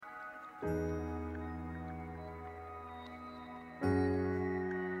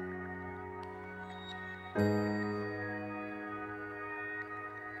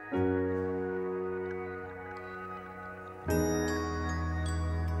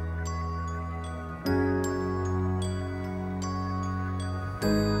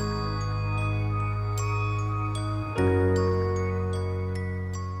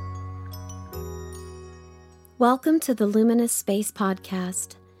Welcome to the Luminous Space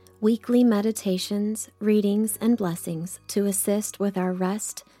Podcast, weekly meditations, readings, and blessings to assist with our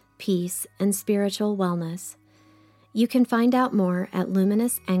rest, peace, and spiritual wellness. You can find out more at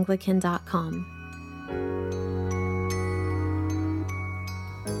luminousanglican.com.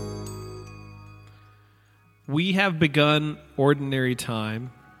 We have begun Ordinary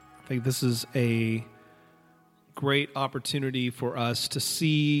Time. I think this is a great opportunity for us to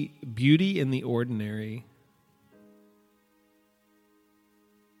see beauty in the ordinary.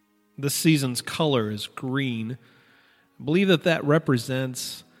 This season's color is green. I believe that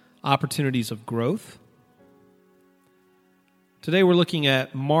represents opportunities of growth. Today we're looking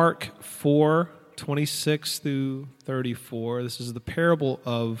at Mark 4:26 through 34. This is the parable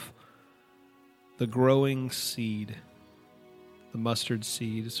of the growing seed, the mustard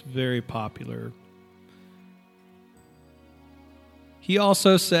seed. It's very popular. He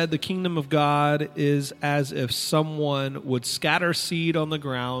also said the kingdom of God is as if someone would scatter seed on the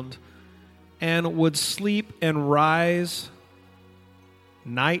ground and would sleep and rise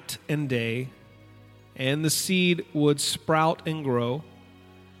night and day, and the seed would sprout and grow.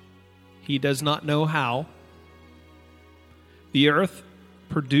 He does not know how. The earth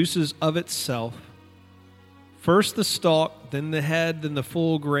produces of itself first the stalk, then the head, then the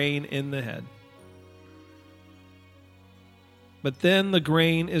full grain in the head. But then the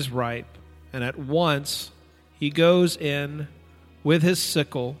grain is ripe, and at once he goes in with his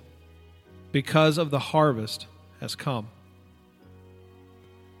sickle because of the harvest has come.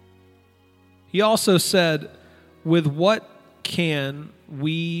 He also said, with what can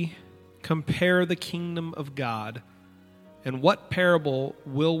we compare the kingdom of God, and what parable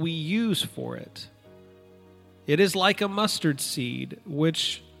will we use for it? It is like a mustard seed,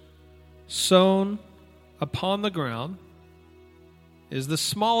 which sown upon the ground is the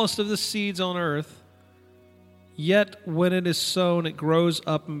smallest of the seeds on earth, yet when it is sown, it grows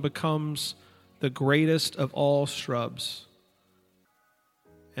up and becomes the greatest of all shrubs,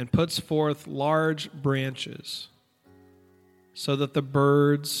 and puts forth large branches, so that the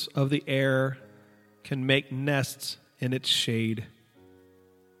birds of the air can make nests in its shade.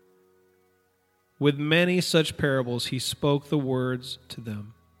 With many such parables he spoke the words to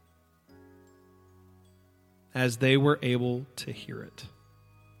them, as they were able to hear it.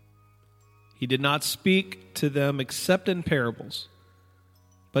 He did not speak to them except in parables,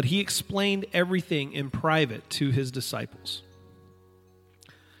 but he explained everything in private to his disciples.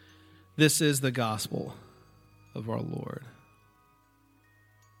 This is the gospel of our Lord.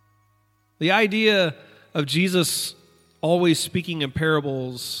 The idea of Jesus always speaking in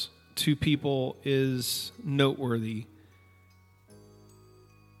parables to people is noteworthy.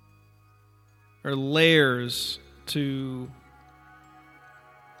 There are layers to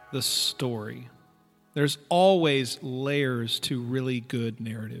the story. There's always layers to really good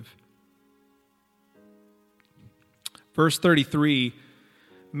narrative. Verse 33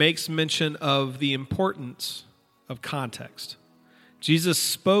 makes mention of the importance of context. Jesus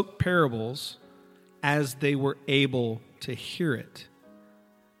spoke parables as they were able to hear it.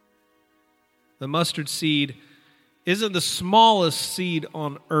 The mustard seed isn't the smallest seed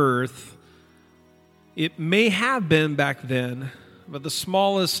on earth. It may have been back then, but the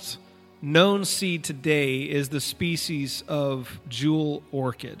smallest known seed today is the species of jewel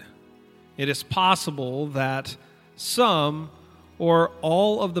orchid. It is possible that some or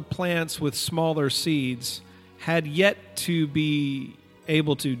all of the plants with smaller seeds had yet to be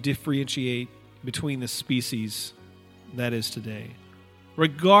able to differentiate between the species that is today.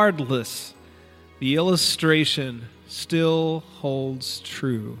 Regardless, the illustration still holds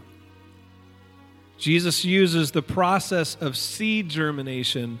true. Jesus uses the process of seed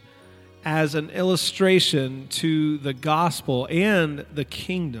germination as an illustration to the gospel and the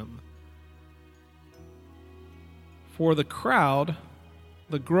kingdom. For the crowd,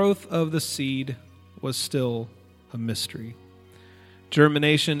 the growth of the seed was still a mystery.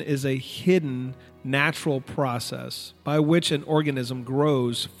 Germination is a hidden natural process by which an organism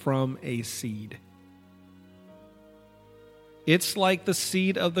grows from a seed. It's like the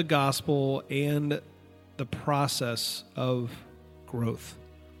seed of the gospel and the process of growth.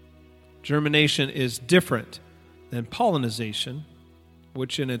 Germination is different than pollination,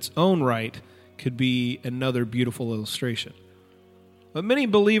 which in its own right could be another beautiful illustration. But many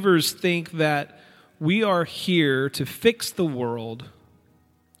believers think that we are here to fix the world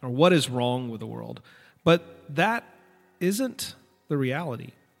or what is wrong with the world. But that isn't the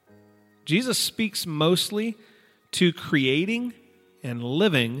reality. Jesus speaks mostly to creating and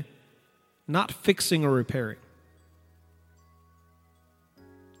living, not fixing or repairing.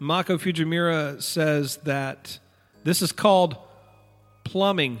 Mako Fujimura says that this is called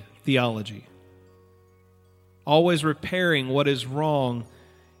plumbing theology. Always repairing what is wrong,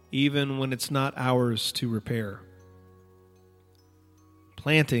 even when it's not ours to repair.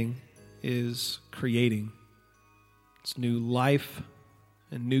 Planting is creating. It's new life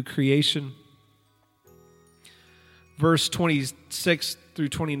and new creation. Verse 26 through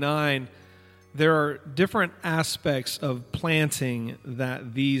 29, there are different aspects of planting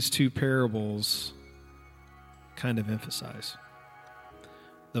that these two parables kind of emphasize.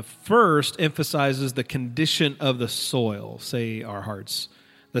 The first emphasizes the condition of the soil, say our hearts.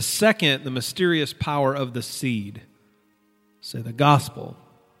 The second, the mysterious power of the seed, say the gospel,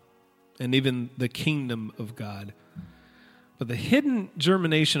 and even the kingdom of God. But the hidden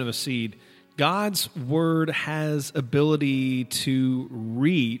germination of a seed, God's word has ability to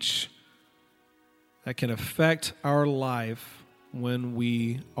reach that can affect our life when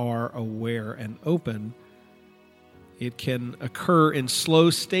we are aware and open. It can occur in slow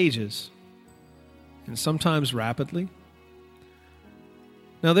stages and sometimes rapidly.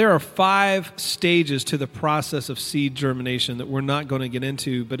 Now, there are 5 stages to the process of seed germination that we're not going to get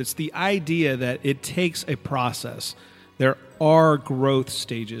into, but it's the idea that it takes a process. There are growth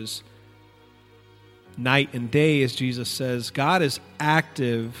stages. Night and day, as Jesus says, God is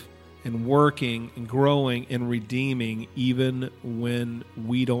active and working and growing and redeeming even when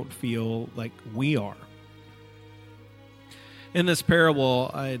we don't feel like we are. In this parable,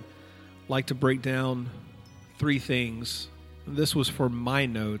 I'd like to break down 3 things. This was for my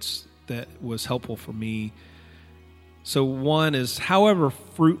notes that was helpful for me. So one is, however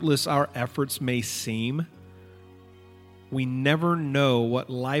fruitless our efforts may seem, we never know what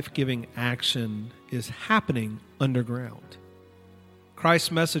life-giving action is happening underground.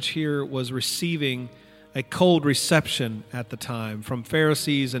 Christ's message here was receiving a cold reception at the time from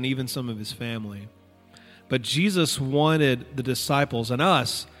Pharisees and even some of his family. But Jesus wanted the disciples and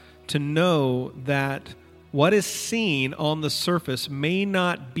us to know that what is seen on the surface may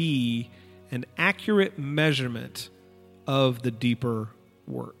not be an accurate measurement of the deeper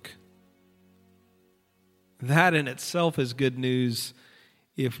work. That in itself is good news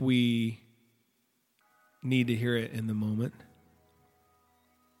if we need to hear it in the moment.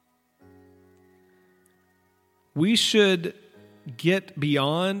 We should get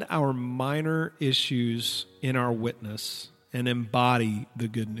beyond our minor issues in our witness and embody the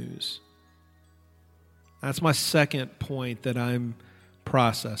good news. That's my second point that I'm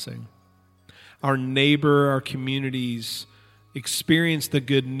processing. Our neighbor, our communities experience the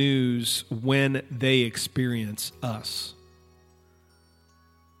good news when they experience us,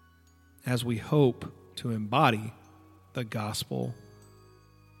 as we hope to embody the gospel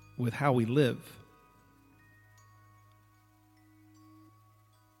with how we live.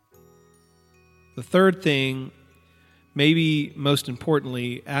 The third thing, maybe most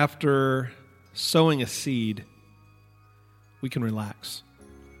importantly, after sowing a seed, we can relax,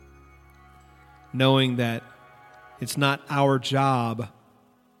 knowing that it's not our job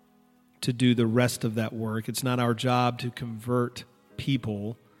to do the rest of that work. It's not our job to convert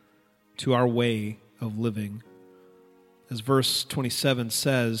people to our way of living. As verse 27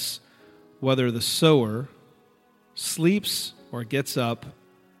 says, whether the sower sleeps or gets up,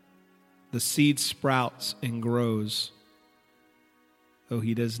 the seed sprouts and grows, though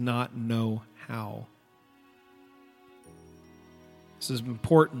he does not know how. This is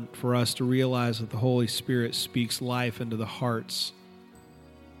important for us to realize that the Holy Spirit speaks life into the hearts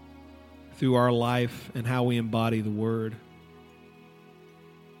through our life and how we embody the Word.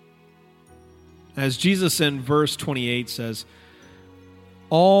 As Jesus in verse 28 says,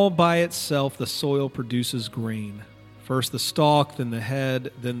 all by itself the soil produces grain. First the stalk, then the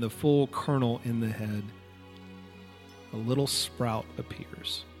head, then the full kernel in the head. A little sprout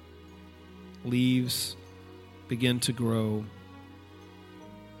appears. Leaves begin to grow.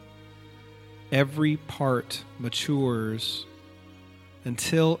 Every part matures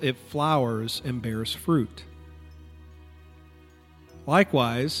until it flowers and bears fruit.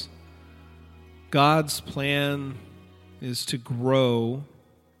 Likewise, God's plan is to grow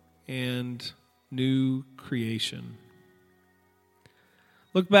and new creation.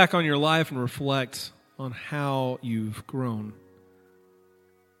 Look back on your life and reflect on how you've grown.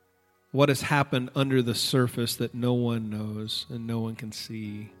 what has happened under the surface that no one knows and no one can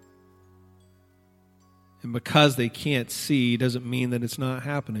see. And because they can't see doesn't mean that it's not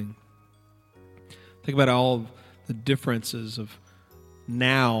happening. Think about all of the differences of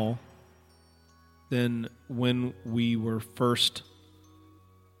now than when we were first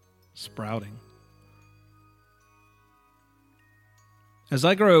sprouting. As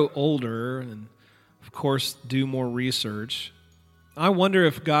I grow older and, of course, do more research, I wonder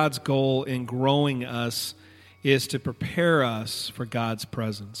if God's goal in growing us is to prepare us for God's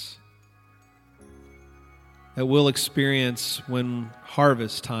presence that we'll experience when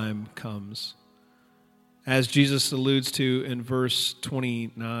harvest time comes. As Jesus alludes to in verse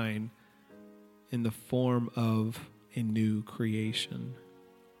 29, in the form of a new creation.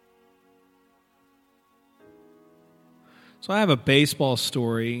 So I have a baseball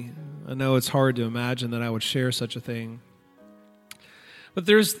story. I know it's hard to imagine that I would share such a thing. But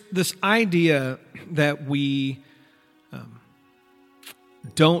there's this idea that we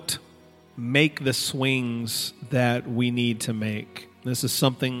don't make the swings that we need to make. This is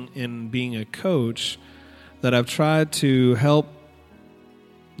something in being a coach that I've tried to help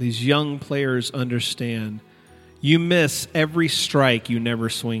these young players understand. You miss every strike you never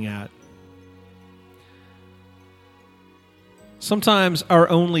swing at. Sometimes our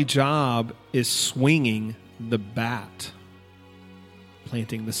only job is swinging the bat,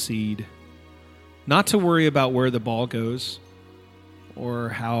 planting the seed, not to worry about where the ball goes or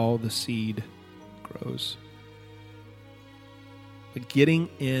how the seed grows, but getting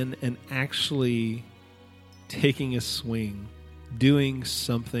in and actually taking a swing, doing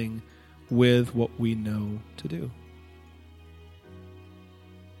something with what we know to do.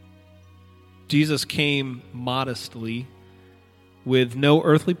 Jesus came modestly with no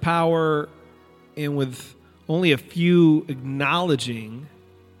earthly power and with only a few acknowledging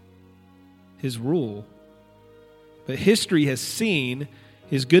his rule. But history has seen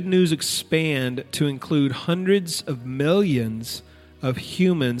his good news expand to include hundreds of millions of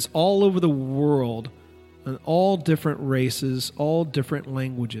humans all over the world, and all different races, all different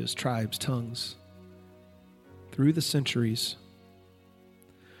languages, tribes, tongues. Through the centuries,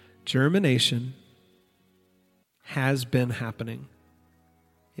 germination has been happening.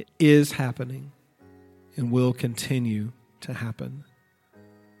 It is happening and will continue to happen.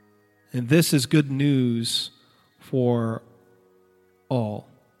 And this is good news for all.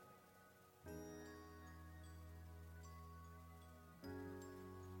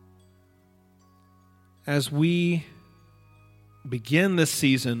 As we begin this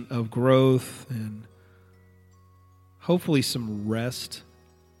season of growth and hopefully some rest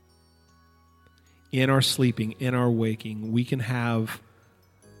in our sleeping, in our waking, we can have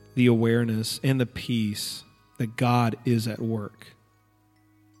the awareness and the peace that God is at work,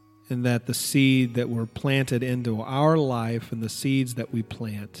 and that the seed that were planted into our life and the seeds that we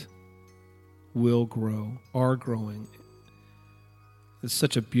plant will grow, are growing. There's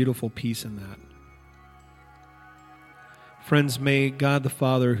such a beautiful peace in that. Friends, may God the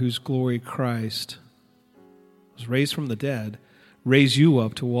Father, whose glory Christ was raised from the dead, raise you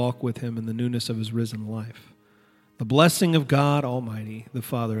up to walk with him in the newness of his risen life. The blessing of God Almighty, the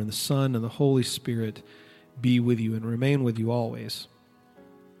Father, and the Son, and the Holy Spirit be with you and remain with you always.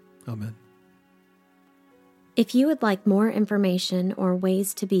 Amen. If you would like more information or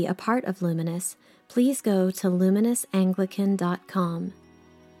ways to be a part of Luminous, please go to luminousanglican.com.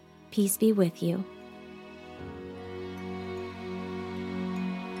 Peace be with you.